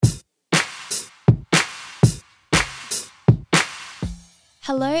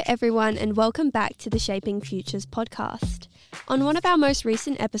Hello everyone and welcome back to the Shaping Futures podcast. On one of our most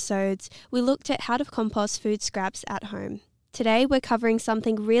recent episodes, we looked at how to compost food scraps at home. Today we're covering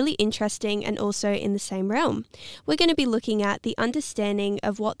something really interesting and also in the same realm. We're going to be looking at the understanding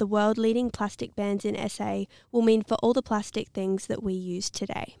of what the world-leading plastic bans in SA will mean for all the plastic things that we use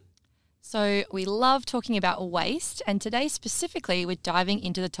today. So we love talking about waste, and today specifically we're diving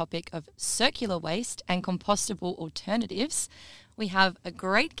into the topic of circular waste and compostable alternatives. We have a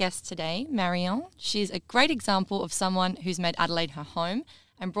great guest today, Marion. She's a great example of someone who's made Adelaide her home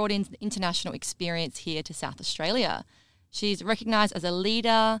and brought in international experience here to South Australia. She's recognised as a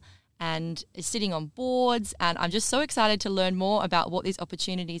leader and is sitting on boards, and I'm just so excited to learn more about what these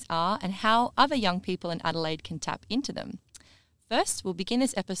opportunities are and how other young people in Adelaide can tap into them. First, we'll begin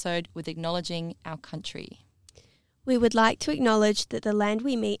this episode with acknowledging our country. We would like to acknowledge that the land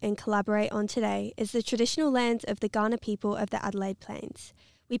we meet and collaborate on today is the traditional lands of the Kaurna people of the Adelaide Plains.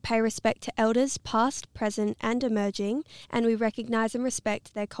 We pay respect to elders past, present and emerging, and we recognise and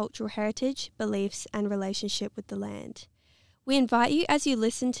respect their cultural heritage, beliefs and relationship with the land. We invite you as you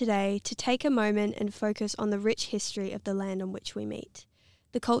listen today to take a moment and focus on the rich history of the land on which we meet.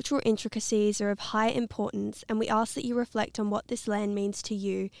 The cultural intricacies are of high importance, and we ask that you reflect on what this land means to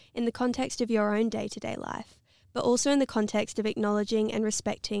you in the context of your own day-to-day life, but also in the context of acknowledging and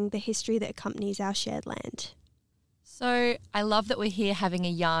respecting the history that accompanies our shared land. So I love that we're here having a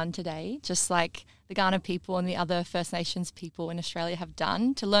yarn today, just like the Kaurna people and the other First Nations people in Australia have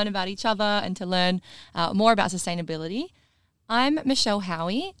done, to learn about each other and to learn more about sustainability. I'm Michelle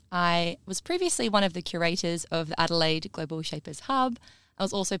Howie. I was previously one of the curators of the Adelaide Global Shapers Hub. I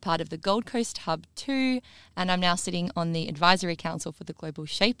was also part of the Gold Coast Hub too, and I'm now sitting on the Advisory Council for the Global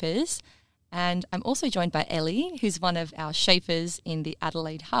Shapers. And I'm also joined by Ellie, who's one of our shapers in the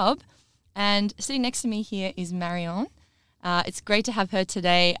Adelaide Hub. And sitting next to me here is Marion. It's great to have her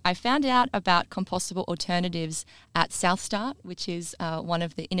today. I found out about Compostable Alternatives at South Start, which is one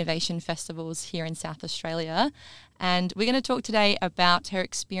of the innovation festivals here in South Australia. And we're going to talk today about her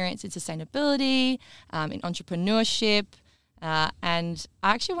experience in sustainability, in entrepreneurship. And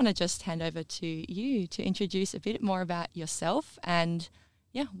I actually want to just hand over to you to introduce a bit more about yourself and,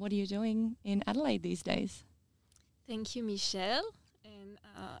 what are you doing in Adelaide these days? Thank you, Michelle. And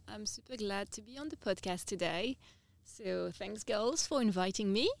I'm super glad to be on the podcast today. So thanks, girls, for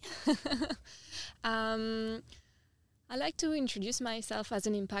inviting me. I like to introduce myself as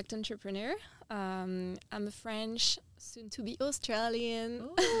an impact entrepreneur. I'm a French, soon-to-be Australian.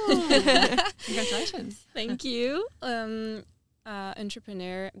 Congratulations. Thank you.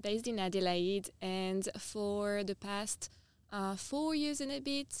 Entrepreneur based in Adelaide, and for the past 4 years and a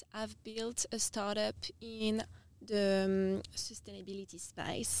bit, I've built a startup in the sustainability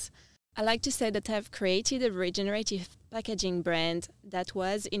space. I like to say that I've created a regenerative packaging brand that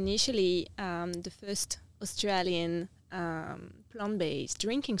was initially the first Australian plant-based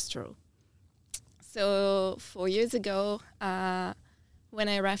drinking straw. So 4 years ago, when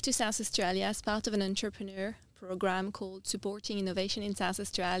I arrived to South Australia as part of an entrepreneur program called Supporting Innovation in South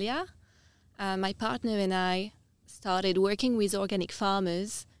Australia, my partner and I started working with organic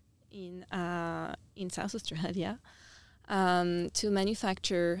farmers in South Australia to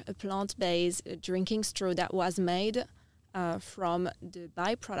manufacture a plant-based drinking straw that was made from the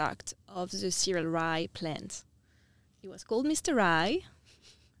byproduct of the cereal rye plant. It was called Mr. Rye,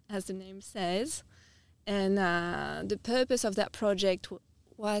 as the name says, and the purpose of that project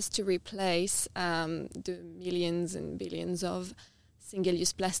was to replace the millions and billions of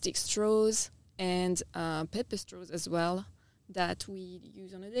single-use plastic straws and paper straws as well that we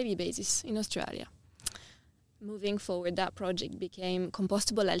use on a daily basis in Australia. Moving forward, that project became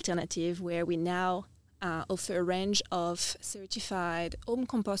Compostable Alternatives, where we now offer a range of certified home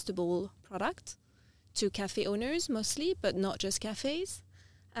compostable products to cafe owners mostly, but not just cafes,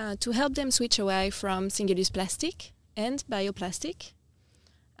 to help them switch away from single-use plastic and bioplastic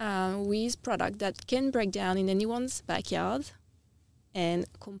with product that can break down in anyone's backyard and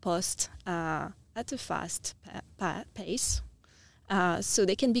compost at a fast pace so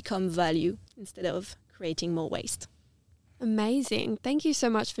they can become value instead of creating more waste. Amazing. Thank you so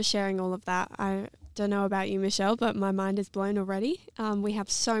much for sharing all of that. I don't know about you, Michelle, but my mind is blown already. We have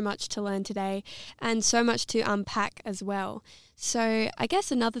so much to learn today and so much to unpack as well. So I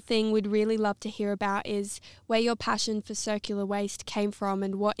guess another thing we'd really love to hear about is where your passion for circular waste came from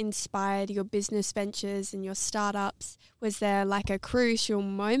and what inspired your business ventures and your startups. Was there like a crucial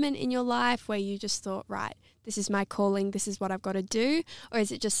moment in your life where you just thought, right, this is my calling, this is what I've got to do? Or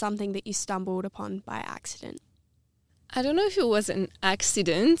is it just something that you stumbled upon by accident? I don't know if it was an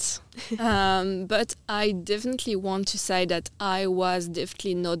accident, but I definitely want to say that I was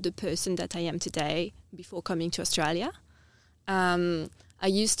definitely not the person that I am today before coming to Australia. I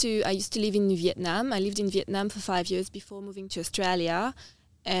used to live in Vietnam. I lived in Vietnam for 5 years before moving to Australia,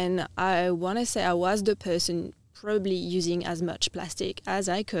 and I want to say I was the person probably using as much plastic as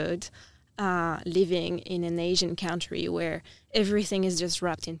I could, living in an Asian country where everything is just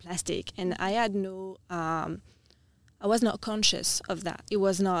wrapped in plastic, and I had no. I was not conscious of that. It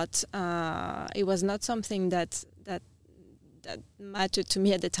was not something that mattered to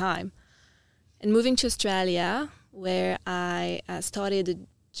me at the time. And moving to Australia, where I started a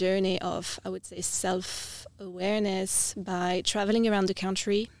journey of, I would say, self-awareness by traveling around the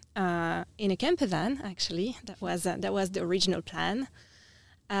country in a camper van. Actually, that was the original plan.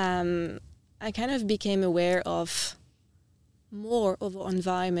 I kind of became aware of more of our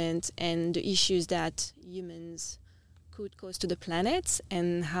environment and the issues that humans could cause to the planet,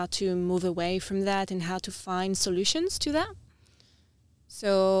 and how to move away from that and how to find solutions to that.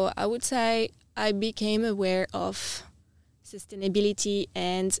 So I would say I became aware of sustainability,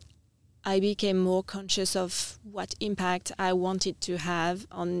 and I became more conscious of what impact I wanted to have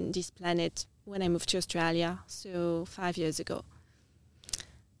on this planet when I moved to Australia, so 5 years ago.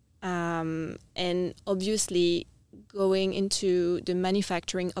 And obviously going into the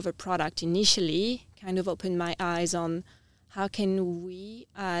manufacturing of a product initially kind of opened my eyes on how can we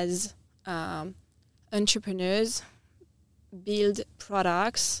as entrepreneurs build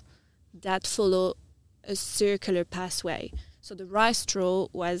products that follow a circular pathway. So the rice straw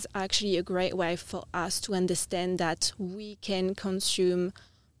was actually a great way for us to understand that we can consume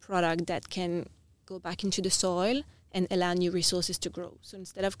product that can go back into the soil and allow new resources to grow. So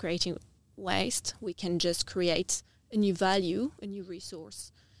instead of creating waste, we can just create a new value, a new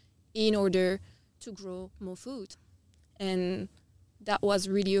resource, in order to grow more food. And that was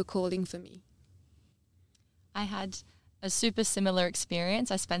really a calling for me. I had a super similar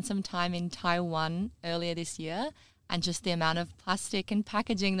experience. I spent some time in Taiwan earlier this year, and just the amount of plastic and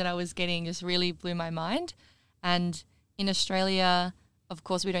packaging that I was getting just really blew my mind. And in Australia, of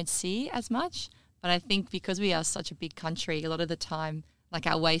course, we don't see as much, but I think because we are such a big country, a lot of the time, like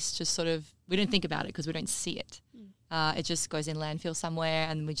our waste just sort of, we don't think about it because we don't see it. It just goes in landfill somewhere,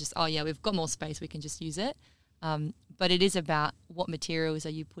 and we just, we've got more space, we can just use it. But it is about what materials are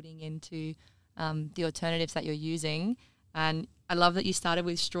you putting into the alternatives that you're using. And I love that you started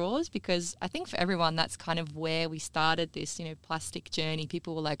with straws, because I think for everyone that's kind of where we started this, plastic journey.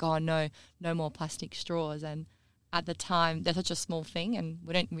 People were like, oh no more plastic straws. And at the time, they're such a small thing and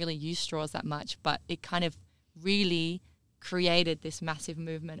we don't really use straws that much, but it kind of really created this massive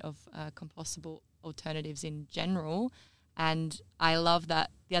movement of compostable alternatives in general. And I love that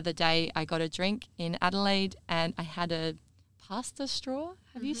the other day I got a drink in Adelaide and I had a pasta straw.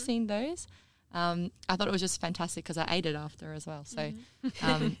 Have you seen those? I thought it was just fantastic because I ate it after as well. So,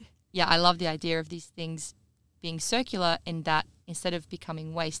 I love the idea of these things being circular, in that instead of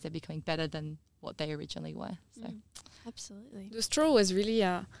becoming waste, they're becoming better than what they originally were. So, absolutely. The straw was really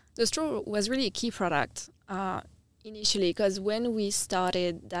a key product initially, because when we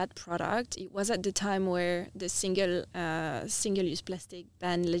started that product, it was at the time where the single-use plastic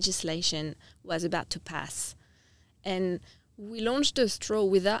ban legislation was about to pass, and we launched the straw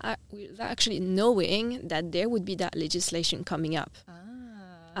without actually knowing that there would be that legislation coming up.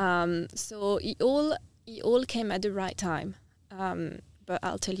 So it all came at the right time. But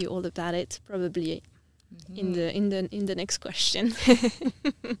I'll tell you all about it probably in the next question.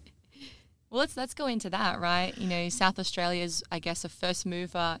 Well, let's go into that, right? South Australia is, I guess, a first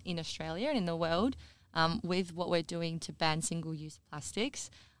mover in Australia and in the world with what we're doing to ban single-use plastics.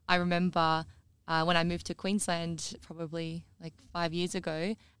 I remember when I moved to Queensland probably like 5 years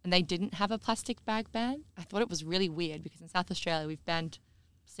ago, and they didn't have a plastic bag ban. I thought it was really weird, because in South Australia we've banned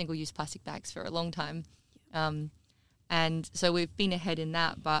single-use plastic bags for a long time. And so we've been ahead in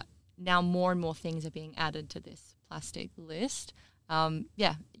that, but now more and more things are being added to this plastic list. I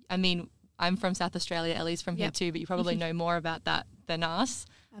mean, I'm from South Australia, Ellie's from here too, but you probably know more about that than us.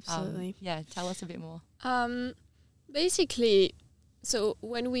 Absolutely. Tell us a bit more. Basically, so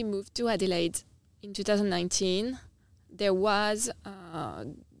when we moved to Adelaide in 2019, there was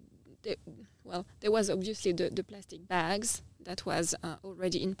obviously the plastic bags that was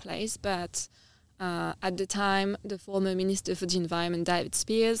already in place, but at the time, the former Minister for the Environment, David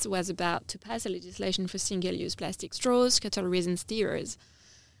Spears, was about to pass a legislation for single-use plastic straws, cutleries and stirrers.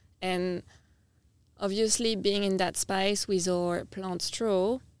 And obviously, being in that space with our plant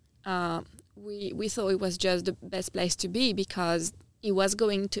straw, we thought it was just the best place to be, because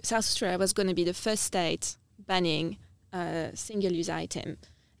South Australia was going to be the first state banning single-use item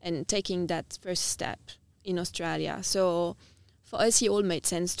and taking that first step in Australia. So for us, it all made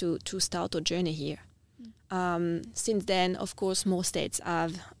sense to start our journey here. Since then, of course, more states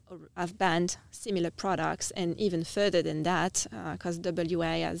have banned similar products, and even further than that, because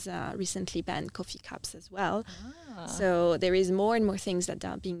WA has recently banned coffee cups as well. So there is more and more things that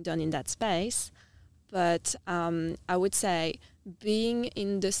are being done in that space. But I would say being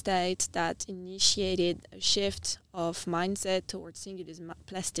in the state that initiated a shift of mindset towards single-use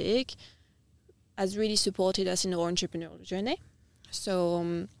plastic has really supported us in our entrepreneurial journey.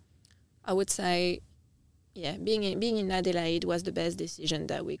 So I would say, being in Adelaide was the best decision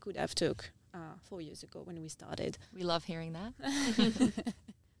that we could have took 4 years ago when we started. We love hearing that.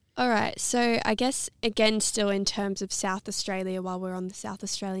 All right, so I guess, again, still in terms of South Australia, while we're on the South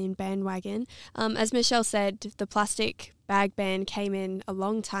Australian bandwagon, as Michelle said, the plastic bag ban came in a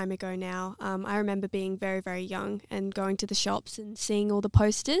long time ago now. I remember being very, very young and going to the shops and seeing all the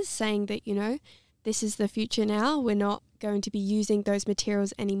posters saying that, you know, this is the future now. We're not going to be using those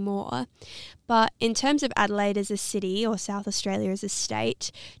materials anymore. But in terms of Adelaide as a city or South Australia as a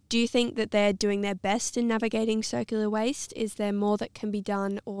state, do you think that they're doing their best in navigating circular waste? Is there more that can be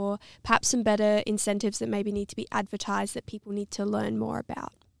done, or perhaps some better incentives that maybe need to be advertised that people need to learn more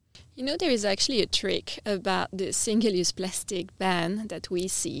about? You know, there is actually a trick about the single-use plastic ban that we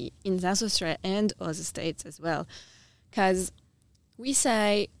see in South Australia and other states as well. Because we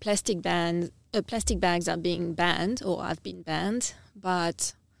say plastic bags are being banned or have been banned,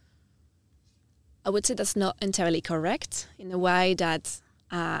 but I would say that's not entirely correct, in a way that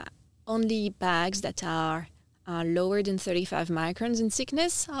only bags that are lower than 35 microns in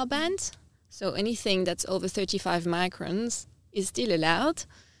thickness are banned. So anything that's over 35 microns is still allowed.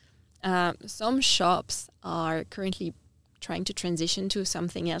 Some shops are currently trying to transition to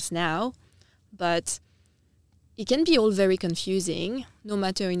something else now, but it can be all very confusing, no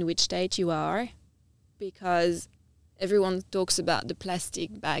matter in which state you are, because everyone talks about the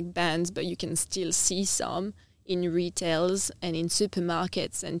plastic bag bans, but you can still see some in retails and in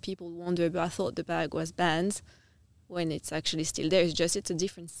supermarkets, and people wonder, but I thought the bag was banned, when it's actually still there. It's a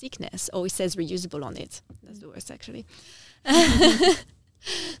different thickness, or it says reusable on it. That's the worst, actually.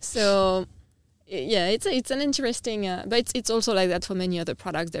 So, yeah, it's an interesting, but it's also like that for many other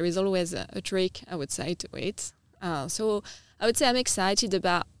products. There is always a trick, I would say, to it. So I would say I'm excited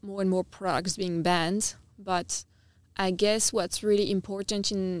about more and more products being banned, but I guess what's really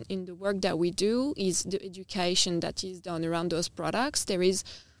important in the work that we do is the education that is done around those products. There is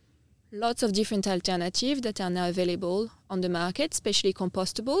lots of different alternatives that are now available on the market, especially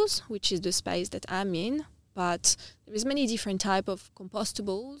compostables, which is the space that I'm in. But there is many different types of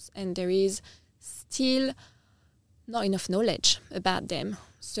compostables, and there is still not enough knowledge about them.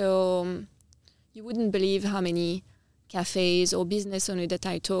 So you wouldn't believe how many cafes or business owners that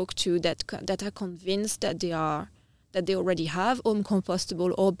I talk to that are convinced that they already have home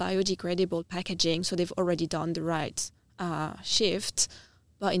compostable or biodegradable packaging, so they've already done the right shift.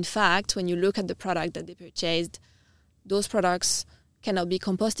 But in fact, when you look at the product that they purchased, those products cannot be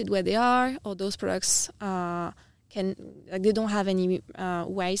composted where they are, or those products they don't have any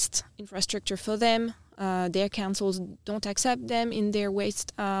waste infrastructure for them. Their councils don't accept them in their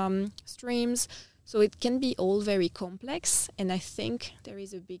waste streams. So it can be all very complex, and I think there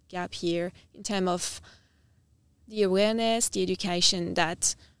is a big gap here in terms of the awareness, the education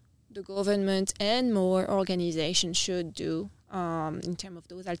that the government and more organizations should do in terms of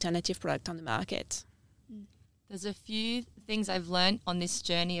those alternative products on the market. There's a few things I've learned on this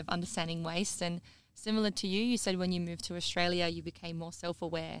journey of understanding waste, and similar to you said when you moved to Australia, you became more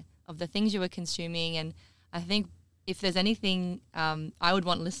self-aware of the things you were consuming. And I think if there's anything I would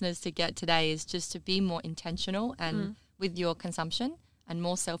want listeners to get today is just to be more intentional and with your consumption and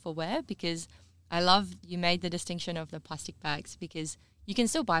more self-aware, because I love you made the distinction of the plastic bags, because you can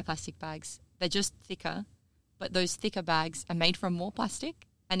still buy plastic bags. They're just thicker, but those thicker bags are made from more plastic.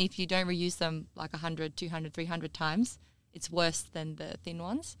 And if you don't reuse them like 100, 200, 300 times, it's worse than the thin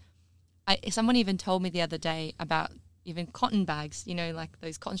ones. Someone even told me the other day about even cotton bags, you know, like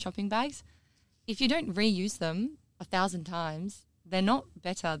those cotton shopping bags. If you don't reuse them 1,000 times, they're not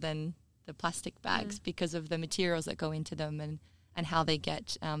better than the plastic bags because of the materials that go into them and how they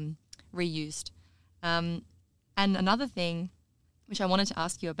get reused. And another thing which I wanted to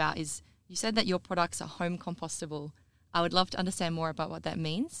ask you about is you said that your products are home compostable. I would love to understand more about what that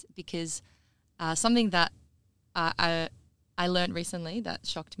means, because something that I learned recently that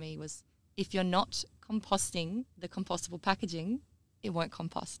shocked me was if you're not composting the compostable packaging, it won't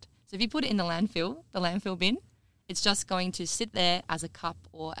compost. So if you put it in the landfill bin, it's just going to sit there as a cup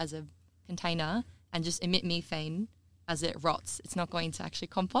or as a container and just emit methane as it rots. It's not going to actually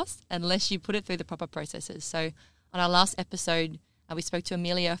compost unless you put it through the proper processes. So on our last episode, we spoke to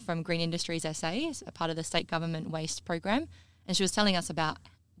Amelia from Green Industries SA, a part of the state government waste program, and she was telling us about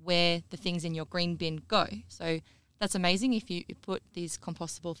where the things in your green bin go. So that's amazing. If you put these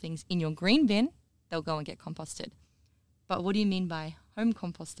compostable things in your green bin, they'll go and get composted. But what do you mean by home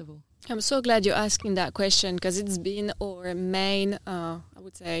compostable? I'm so glad you're asking that question, because it's been our main, I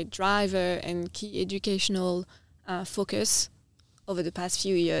would say, driver and key educational focus over the past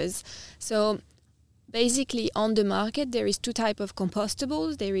few years. So basically, on the market, there is two types of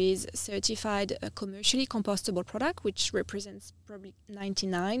compostables. There is certified commercially compostable product, which represents probably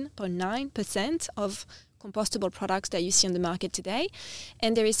 99.9% of compostable products that you see on the market today.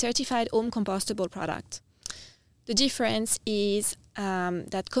 And there is certified home compostable product. The difference is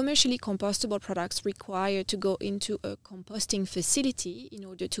that commercially compostable products require to go into a composting facility in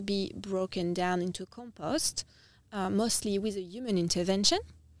order to be broken down into compost, mostly with a human intervention.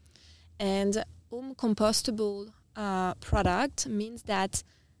 And home compostable product means that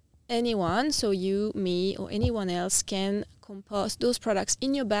anyone, so you, me, or anyone else, can compost those products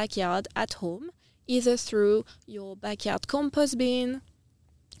in your backyard at home, either through your backyard compost bin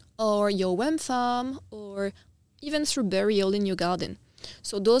or your worm farm, or even through burial in your garden.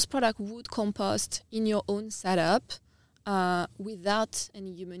 So those products would compost in your own setup without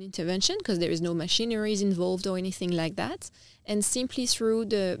any human intervention, because there is no machineries involved or anything like that, and simply through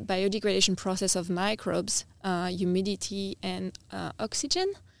the biodegradation process of microbes, humidity and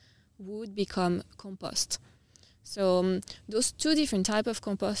oxygen would become compost. So those two different types of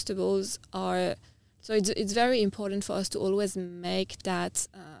compostables are, so it's very important for us to always make that,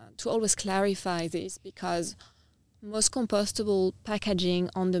 to always clarify this, because most compostable packaging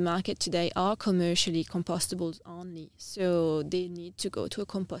on the market today are commercially compostables only, so they need to go to a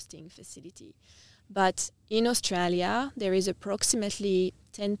composting facility. But in Australia, there is approximately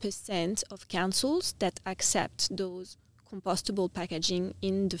 10% of councils that accept those compostable packaging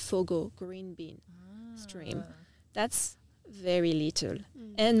in the FOGO green bin stream. That's very little.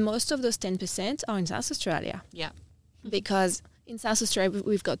 And most of those 10% are in South Australia. Yeah. Because in South Australia,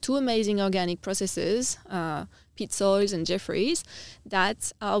 we've got two amazing organic processors, Pit Soils and Jeffries,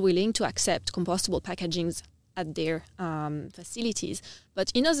 that are willing to accept compostable packagings at their facilities.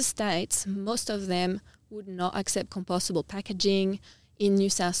 But in other states, most of them would not accept compostable packaging. In New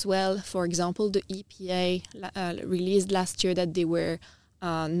South Wales, for example, the EPA released last year that they were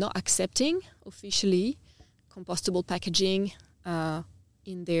not accepting officially compostable packaging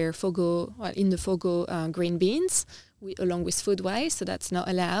in their FOGO, in the FOGO green bins, along with food waste, so that's not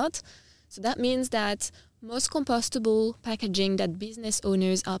allowed. So that means that most compostable packaging that business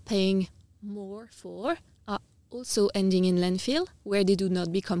owners are paying more for are also ending in landfill, where they do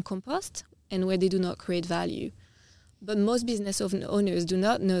not become compost and where they do not create value. But most business owners do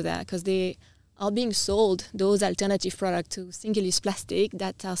not know that, because they are being sold those alternative products to single-use plastic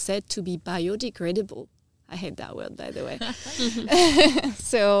that are said to be biodegradable. I hate that word, by the way.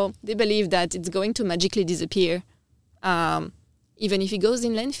 So they believe that it's going to magically disappear, even if it goes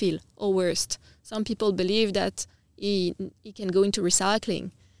in landfill, or worst. Some people believe that it can go into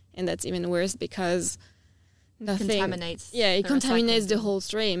recycling, and that's even worse, because nothing Contaminates. Yeah, it contaminates the whole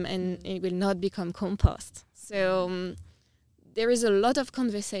stream, and it will not become compost. So there is a lot of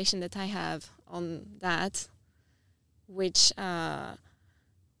conversation that I have on that, which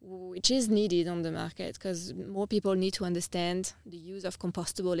is needed on the market, because more people need to understand the use of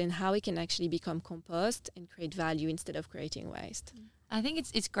compostable and how it can actually become compost and create value instead of creating waste. I think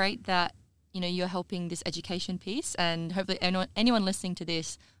it's great that you're helping this education piece, and hopefully anyone listening to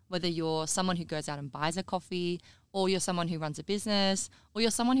this, whether you're someone who goes out and buys a coffee, or you're someone who runs a business, or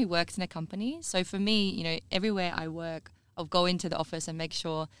you're someone who works in a company. So for me, everywhere I work, I'll go into the office and make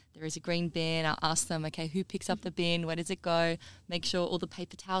sure there is a green bin. I'll ask them, okay, who picks up the bin? Where does it go? Make sure all the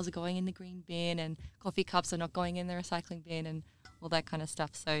paper towels are going in the green bin, and coffee cups are not going in the recycling bin, and all that kind of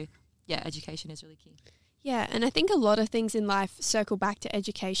stuff. So yeah, education is really key. Yeah, and I think a lot of things in life circle back to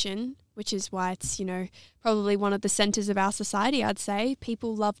education, which is why it's, probably one of the centres of our society, I'd say.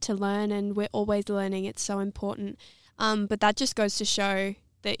 People love to learn, and we're always learning. It's so important. But that just goes to show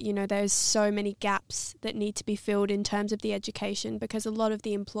that, there's so many gaps that need to be filled in terms of the education, because a lot of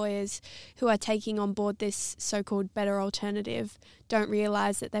the employers who are taking on board this so-called better alternative don't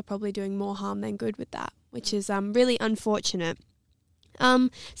realise that they're probably doing more harm than good with that, which is really unfortunate.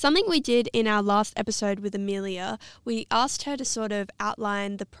 Something we did in our last episode with Amelia, we asked her to sort of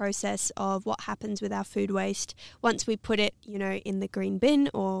outline the process of what happens with our food waste once we put it, in the green bin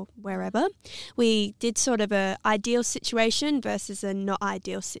or wherever. We did sort of a ideal situation versus a not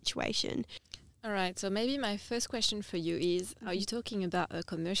ideal situation. All right, so maybe my first question for you is, are you talking about a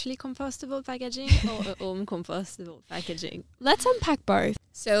commercially compostable packaging or a home compostable packaging? Let's unpack both.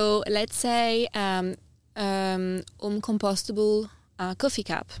 So let's say home compostable coffee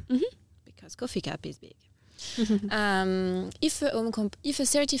cup, because coffee cup is big. If a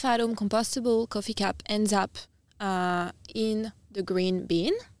certified home compostable coffee cup ends up in the green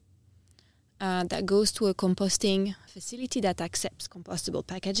bin, that goes to a composting facility that accepts compostable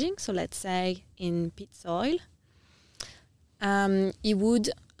packaging. So let's say in pit soil, it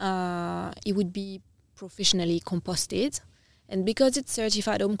would be professionally composted. And because it's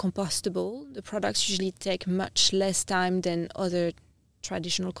certified home compostable, the products usually take much less time than other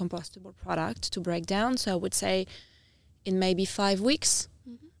traditional compostable products to break down. So I would say in maybe 5 weeks,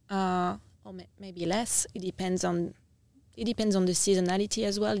 or maybe less. It depends on the seasonality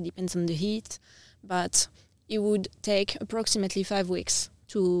as well. It depends on the heat, but it would take approximately 5 weeks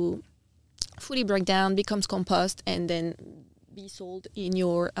to fully break down, becomes compost, and then be sold in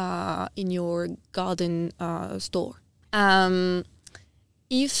your garden store.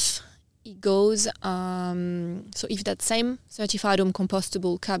 If it goes, so if that same certified home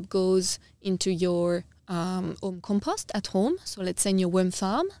compostable cup goes into your home compost at home, so let's say in your worm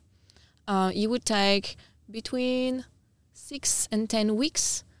farm, it would take between 6 and 10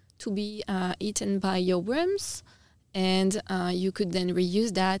 weeks to be eaten by your worms, and you could then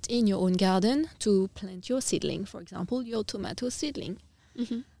reuse that in your own garden to plant your seedling, for example, your tomato seedling.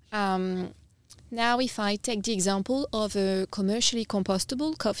 Now, if I take the example of a commercially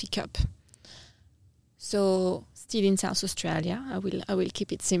compostable coffee cup, so still in South Australia, I will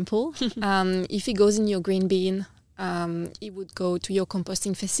keep it simple. If it goes in your green bin, it would go to your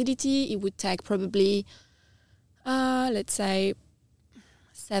composting facility. It would take probably, let's say,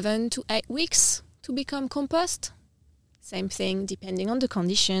 7 to 8 weeks to become compost. Same thing, depending on the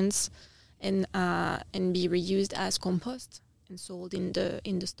conditions, and be reused as compost and sold in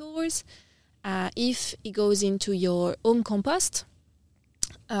the stores. If it goes into your home compost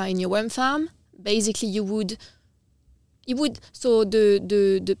in your worm farm, basically so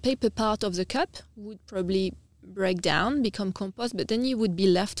the paper part of the cup would probably break down, become compost, but then you would be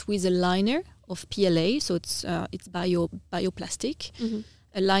left with a liner of PLA, so it's bioplastic.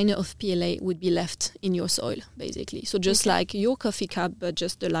 A liner of PLA would be left in your soil, basically. So just like your coffee cup, but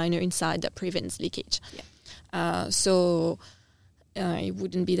just the liner inside that prevents leakage. Yeah. So it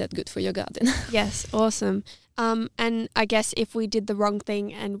wouldn't be that good for your garden. Yes, awesome. And I guess if we did the wrong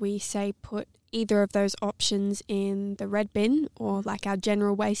thing and we say put either of those options in the red bin or like our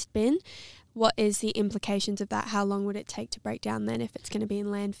general waste bin, what is the implications of that? How long would it take to break down then if it's going to be in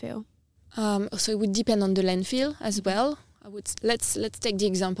landfill? So it would depend on the landfill as well. Let's take the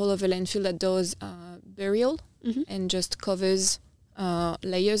example of a landfill that does burial and just covers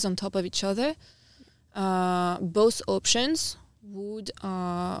layers on top of each other. Both options would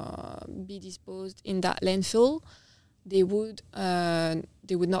be disposed in that landfill. They would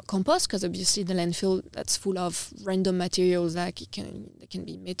not compost because obviously the landfill that's full of random materials, like they can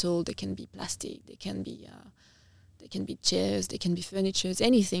be metal, they can be plastic, they can be chairs, they can be furniture,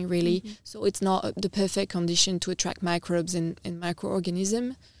 anything really. So it's not the perfect condition to attract microbes and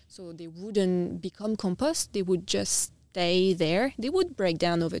microorganisms. So they wouldn't become compost. They would just stay there. They would break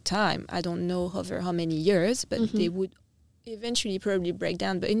down over time. I don't know over how many years, but they would eventually probably break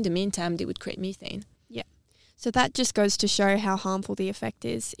down. But in the meantime, they would create methane. Yeah. So that just goes to show how harmful the effect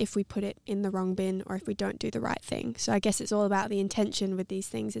is if we put it in the wrong bin or if we don't do the right thing. So I guess it's all about the intention with these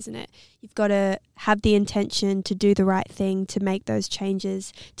things, isn't it? You've got to have the intention to do the right thing, to make those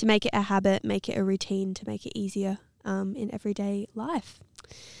changes, to make it a habit, make it a routine, to make it easier in everyday life.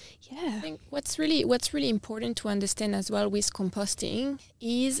 Yeah. I think what's really important to understand as well with composting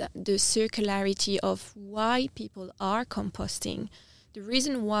is the circularity of why people are composting. The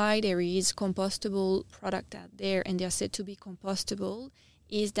reason why there is compostable product out there and they're said to be compostable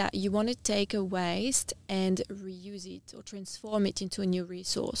is that you want to take a waste and reuse it or transform it into a new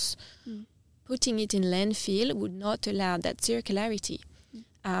resource. Putting it in landfill would not allow that circularity.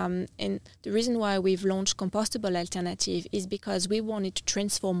 And the reason why we've launched Compostable Alternative is because we wanted to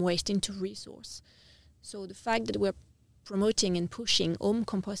transform waste into resource. So the fact that we're promoting and pushing home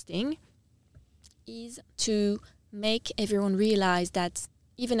composting is to make everyone realize that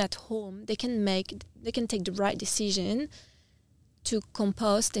even at home they can take the right decision to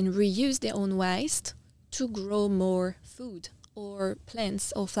compost and reuse their own waste to grow more food or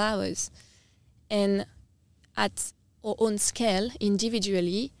plants or flowers. And at our own scale,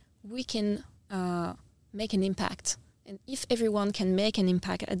 individually, we can make an impact. And if everyone can make an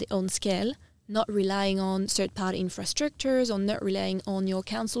impact at their own scale, not relying on third-party infrastructures or not relying on your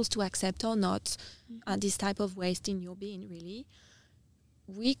councils to accept or not this type of waste in your bin, really.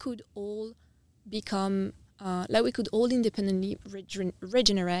 We could all become, we could all independently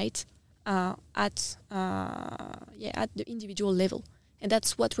regenerate at the individual level. And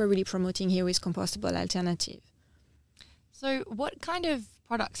that's what we're really promoting here with Compostable Alternative. So what kind of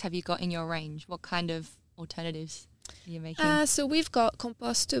products have you got in your range? What kind of alternatives are you making? So we've got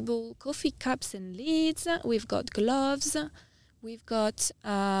compostable coffee cups and lids. We've got gloves. We've got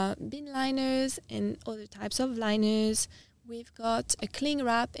bin liners and other types of liners. We've got a cling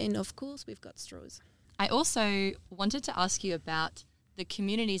wrap, and of course, we've got straws. I also wanted to ask you about the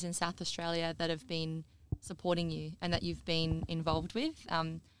communities in South Australia that have been supporting you and that you've been involved with.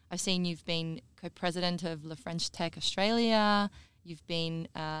 I've seen you've been co-president of La French Tech Australia. You've been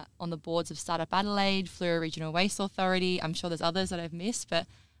on the boards of Startup Adelaide, Fleurieu Regional Waste Authority. I'm sure there's others that I've missed, but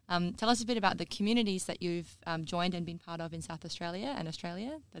tell us a bit about the communities that you've joined and been part of in South Australia and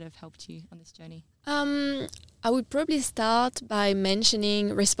Australia that have helped you on this journey. I would probably start by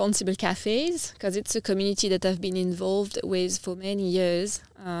mentioning Responsible Cafes, because it's a community that I've been involved with for many years,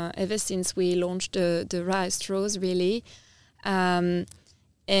 ever since we launched the Rice Straws, really.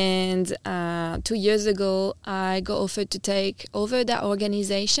 And 2 years ago, I got offered to take over that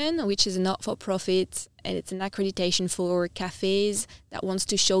organization, which is a not-for-profit, and it's an accreditation for cafes that wants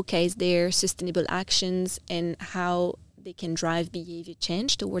to showcase their sustainable actions and how they can drive behavior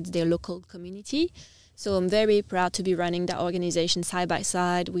change towards their local community. So I'm very proud to be running that organization side by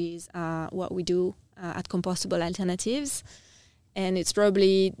side with what we do at Compostable Alternatives. And it's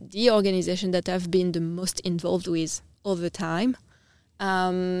probably the organization that I've been the most involved with over time.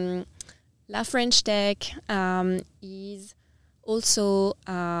 La French Tech is also,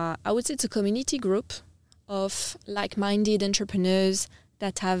 I would say it's a community group of like-minded entrepreneurs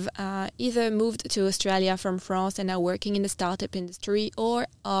that have either moved to Australia from France and are working in the startup industry, or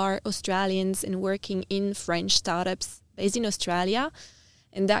are Australians and working in French startups based in Australia.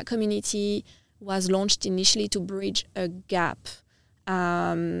 And that community was launched initially to bridge a gap.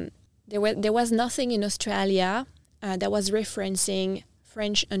 There was nothing in Australia that was referencing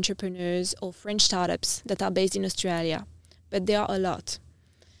French entrepreneurs or French startups that are based in Australia, but there are a lot.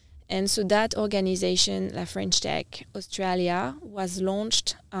 And so that organization, La French Tech Australia, was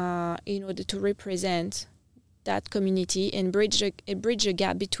launched in order to represent that community and bridge a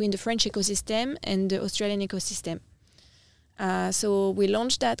gap between the French ecosystem and the Australian ecosystem. So we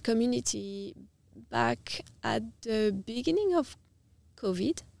launched that community back at the beginning of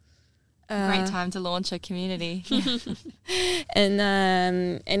COVID. Great time to launch a community.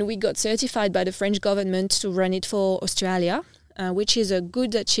 And we got certified by the French government to run it for Australia, which is a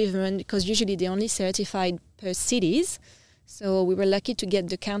good achievement because usually they only certified per cities. So we were lucky to get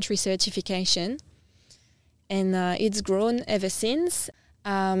the country certification. And it's grown ever since.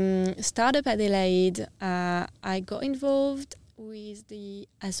 Startup Adelaide, I got involved with the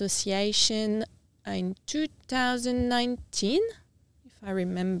association in 2019, if I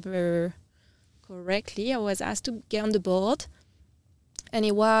remember correctly. I was asked to get on the board, and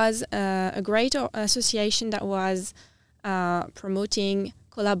it was a great association that was promoting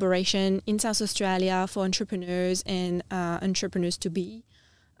collaboration in South Australia for entrepreneurs and entrepreneurs to be,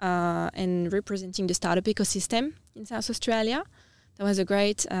 and representing the startup ecosystem in South Australia. That was a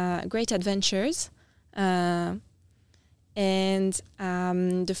great adventures. And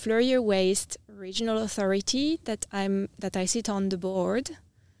the Fleurieu Waste Regional Authority that I sit on the board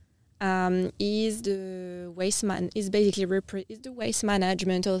is the waste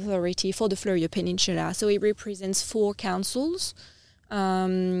management authority for the Fleurieu Peninsula. So it represents 4 councils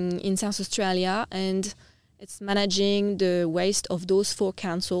in South Australia, and it's managing the waste of those 4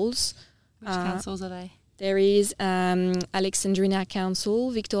 councils. Which councils are they? There is Alexandrina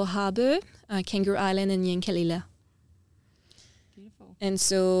Council, Victor Harbour, Kangaroo Island, and Yankalila. Beautiful. And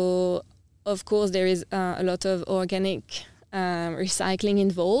so, of course, there is a lot of organic recycling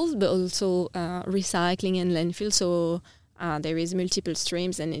involved, but also recycling and landfill. So there is multiple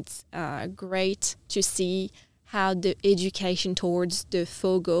streams, and it's great to see how the education towards the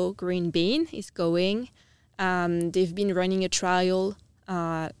Vigot green bin is going. They've been running a trial,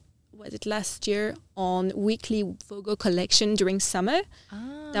 was it last year, on weekly Vigot collection during summer.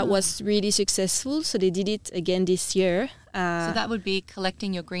 That was really successful, so they did it again this year. So that would be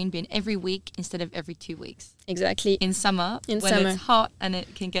collecting your green bin every week instead of every 2 weeks. Exactly. In summer, when it's hot and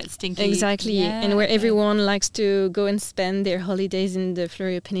it can get stinky. Exactly, yeah, and where everyone likes to go and spend their holidays in the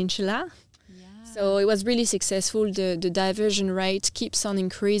Fleurieu Peninsula. Yeah. So it was really successful. The diversion rate keeps on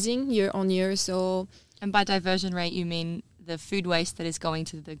increasing year on year. So, and by diversion rate, you mean the food waste that is going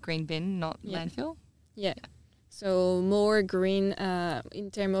to the green bin, not landfill? Yeah. So more green in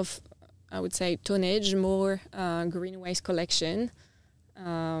terms of, I would say, tonnage, more green waste collection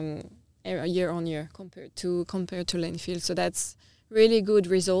year on year compared to landfill. So that's really good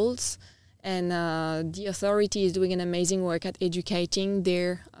results. And the authority is doing an amazing work at educating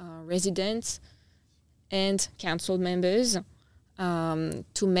their residents and council members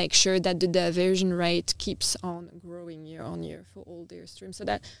to make sure that the diversion rate keeps on growing year on year for all their streams. So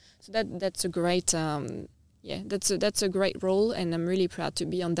that's a great that's a great role, and I'm really proud to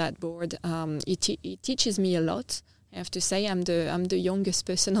be on that board. It teaches me a lot. I have to say I'm the youngest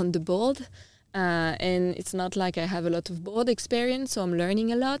person on the board, and it's not like I have a lot of board experience, so I'm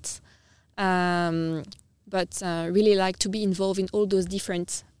learning a lot. But really like to be involved in all those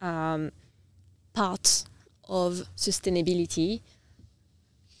different parts of sustainability,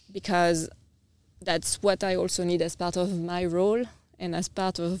 because that's what I also need as part of my role and as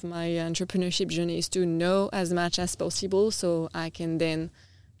part of my entrepreneurship journey, is to know as much as possible so I can then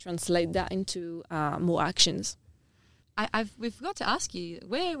translate that into more actions. We forgot to ask you,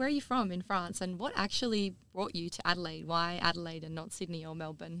 where are you from in France, and what actually brought you to Adelaide? Why Adelaide and not Sydney or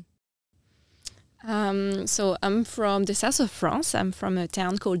Melbourne? So I'm from the south of France. I'm from a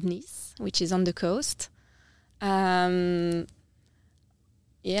town called Nice, which is on the coast. I've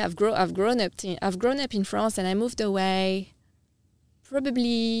grown up in France, and I moved away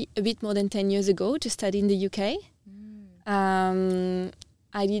probably a bit more than 10 years ago to study in the UK.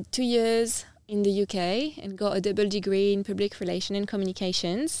 I did 2 years in the UK and got a double degree in public relations and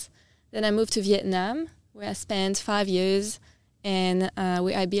communications. Then I moved to Vietnam, where I spent 5 years, and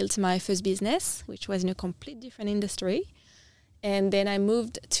where I built my first business, which was in a complete different industry. And then I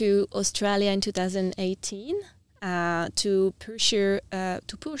moved to Australia in 2018 to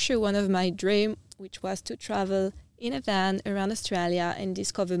pursue one of my dreams, which was to travel in a van around Australia and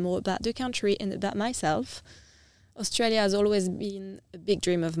discover more about the country and about myself. Australia has always been a big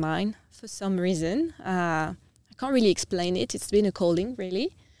dream of mine for some reason. I can't really explain it. It's been a calling,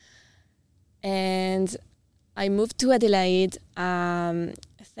 really. And I moved to Adelaide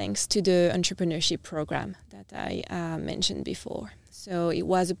thanks to the entrepreneurship program that I mentioned before. So it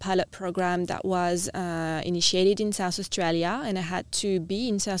was a pilot program that was initiated in South Australia, and I had to be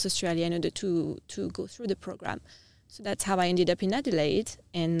in South Australia in order to go through the program. So that's how I ended up in Adelaide,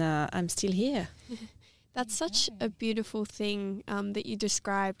 and I'm still here. That's such a beautiful thing that you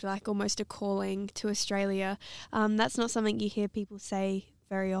described, like almost a calling to Australia. That's not something you hear people say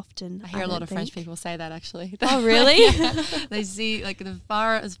very often. I hear a lot of French people say that, actually. Oh, really? They see like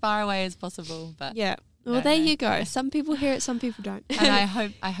as far away as possible. But yeah. Well, there you go. Some people hear it, some people don't. And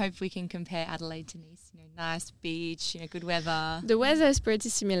I hope we can compare Adelaide to Nice. Nice beach, good weather. The weather is pretty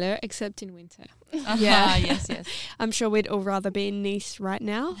similar, except in winter. Yeah. Yes. I'm sure we'd all rather be in Nice right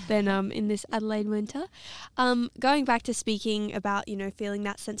now than in this Adelaide winter. Going back to speaking about, feeling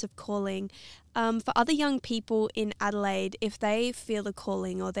that sense of calling, for other young people in Adelaide, if they feel a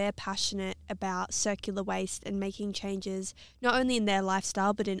calling or they're passionate about circular waste and making changes, not only in their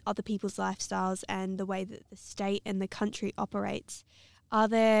lifestyle, but in other people's lifestyles and the way that the state and the country operates, are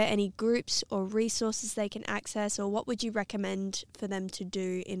there any groups or resources they can access, or what would you recommend for them to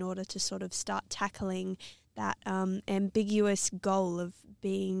do in order to sort of start tackling that ambiguous goal of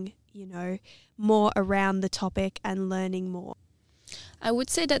being, more around the topic and learning more? I would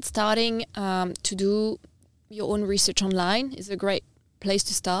say that starting to do your own research online is a great place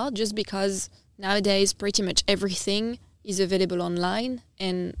to start, just because nowadays pretty much everything is available online,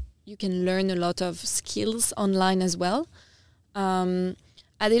 and you can learn a lot of skills online as well.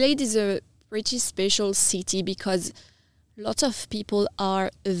 Adelaide is a pretty special city because lots of people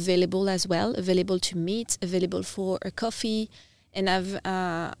are available as well, available to meet, available for a coffee. And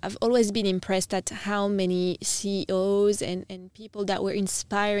I've always been impressed at how many CEOs and people that were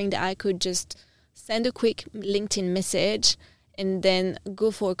inspiring that I could just send a quick LinkedIn message and then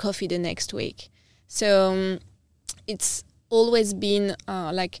go for a coffee the next week. So it's always been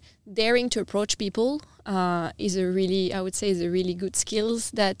like daring to approach people is a really good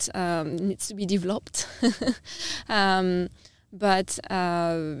skills that needs to be developed. But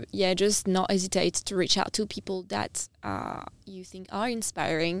just not hesitate to reach out to people that you think are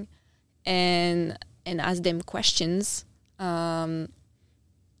inspiring and ask them questions. Being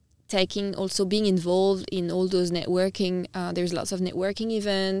involved in all those networking. There's lots of networking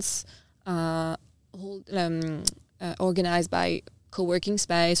events organized by co-working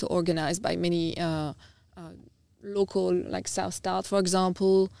space or organized by many local, like South Start, for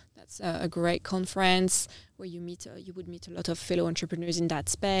example. That's a great conference where you would meet a lot of fellow entrepreneurs in that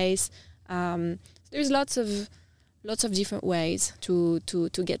space. There's lots of lots of different ways to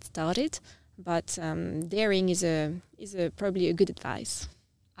get started, but daring is probably a good advice.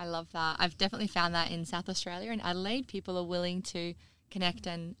 I love that. I've definitely found that in South Australia, in Adelaide, people are willing to connect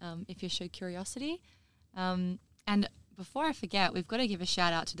and if you show curiosity. And before I forget, we've got to give a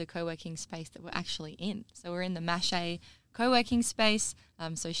shout out to the co-working space that we're actually in. So we're in the Mache co-working space.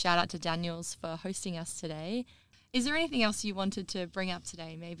 So shout out to Daniels for hosting us today. Is there anything else you wanted to bring up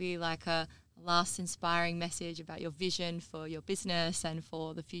today? Maybe like a last inspiring message about your vision for your business and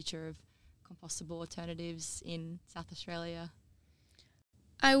for the future of compostable alternatives in South Australia?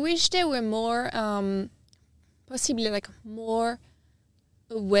 I wish there were more, possibly like more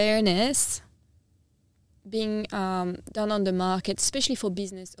awareness being done on the market, especially for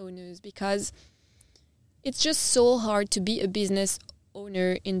business owners, because it's just so hard to be a business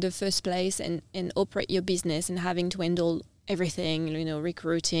owner in the first place and operate your business and having to handle everything,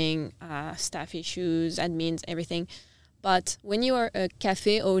 recruiting, staff issues, admins, everything. But when you are a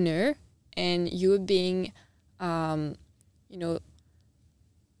cafe owner and you're being,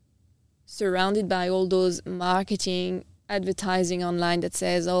 surrounded by all those marketing, advertising online that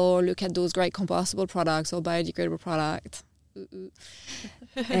says, oh, look at those great compostable products or biodegradable products.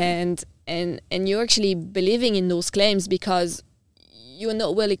 and you're actually believing in those claims because you're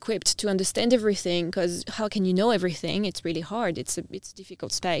not well equipped to understand everything, because how can you know everything? It's really hard. It's a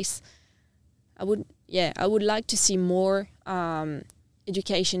difficult space. I would like to see more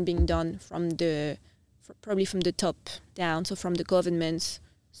education being done probably from the top down, so from the governments,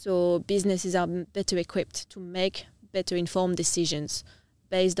 so businesses are better equipped to make better informed decisions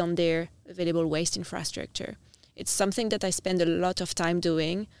based on their available waste infrastructure. It's something that I spend a lot of time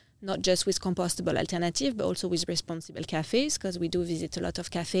doing, not just with Compostable Alternatives, but also with responsible cafes, because we do visit a lot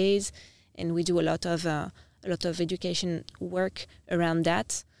of cafes and we do a lot of education work around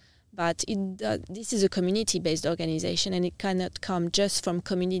that. But this is a community-based organization, and it cannot come just from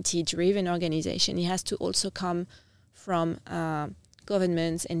community-driven organization. It has to also come from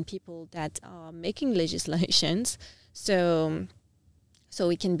governments and people that are making legislations, so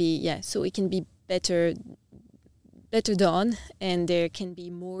it can be better done, and there can be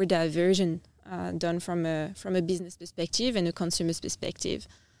more diversion done from a business perspective and a consumer's perspective.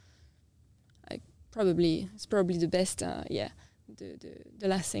 It's probably the best. The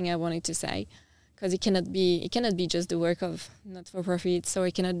last thing I wanted to say, because it cannot be just the work of not-for-profits, or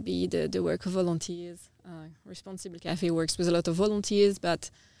it cannot be the work of volunteers. Responsible Cafe works with a lot of volunteers,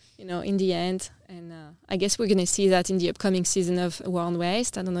 but in the end, and I guess we're going to see that in the upcoming season of War on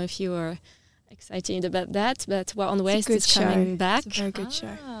Waste. I don't know if you are excited about that, but War on Waste is coming back. It's a very good show.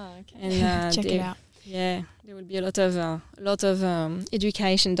 Okay. And check it out. Yeah, there will be a lot of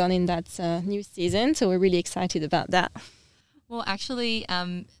education done in that new season, so we're really excited about that. Well, actually,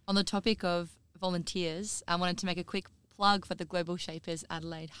 on the topic of volunteers, I wanted to make a quick plug for the Global Shapers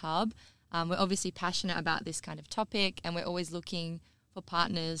Adelaide Hub. We're obviously passionate about this kind of topic, and we're always looking for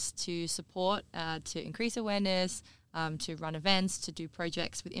partners to support, to increase awareness, to run events, to do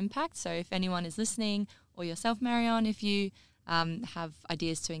projects with impact. So if anyone is listening, or yourself, Marion, if you have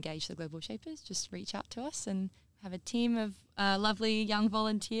ideas to engage the Global Shapers, just reach out to us, and have a team of lovely young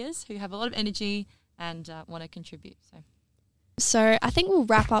volunteers who have a lot of energy and want to contribute. So I think we'll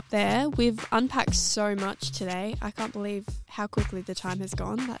wrap up there. We've unpacked so much today. I can't believe how quickly the time has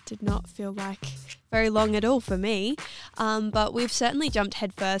gone. That did not feel like very long at all for me. But we've certainly jumped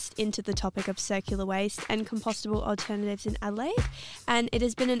headfirst into the topic of circular waste and compostable alternatives in Adelaide. And it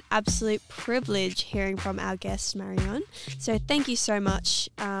has been an absolute privilege hearing from our guest, Marion. So thank you so much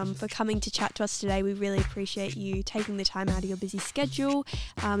for coming to chat to us today. We really appreciate you taking the time out of your busy schedule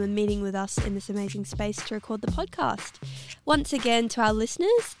and meeting with us in this amazing space to record the podcast. Once again, to our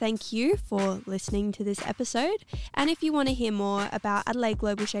listeners, thank you for listening to this episode. And if you want to hear more about Adelaide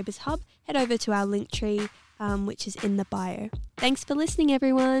Global Shapers Hub, head over to our Linktree, which is in the bio. Thanks for listening,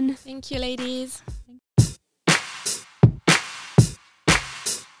 everyone. Thank you, ladies.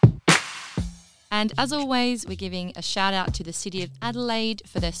 And as always, we're giving a shout out to the City of Adelaide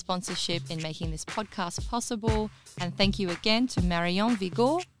for their sponsorship in making this podcast possible. And thank you again to Marion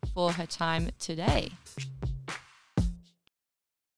Vigot for her time today.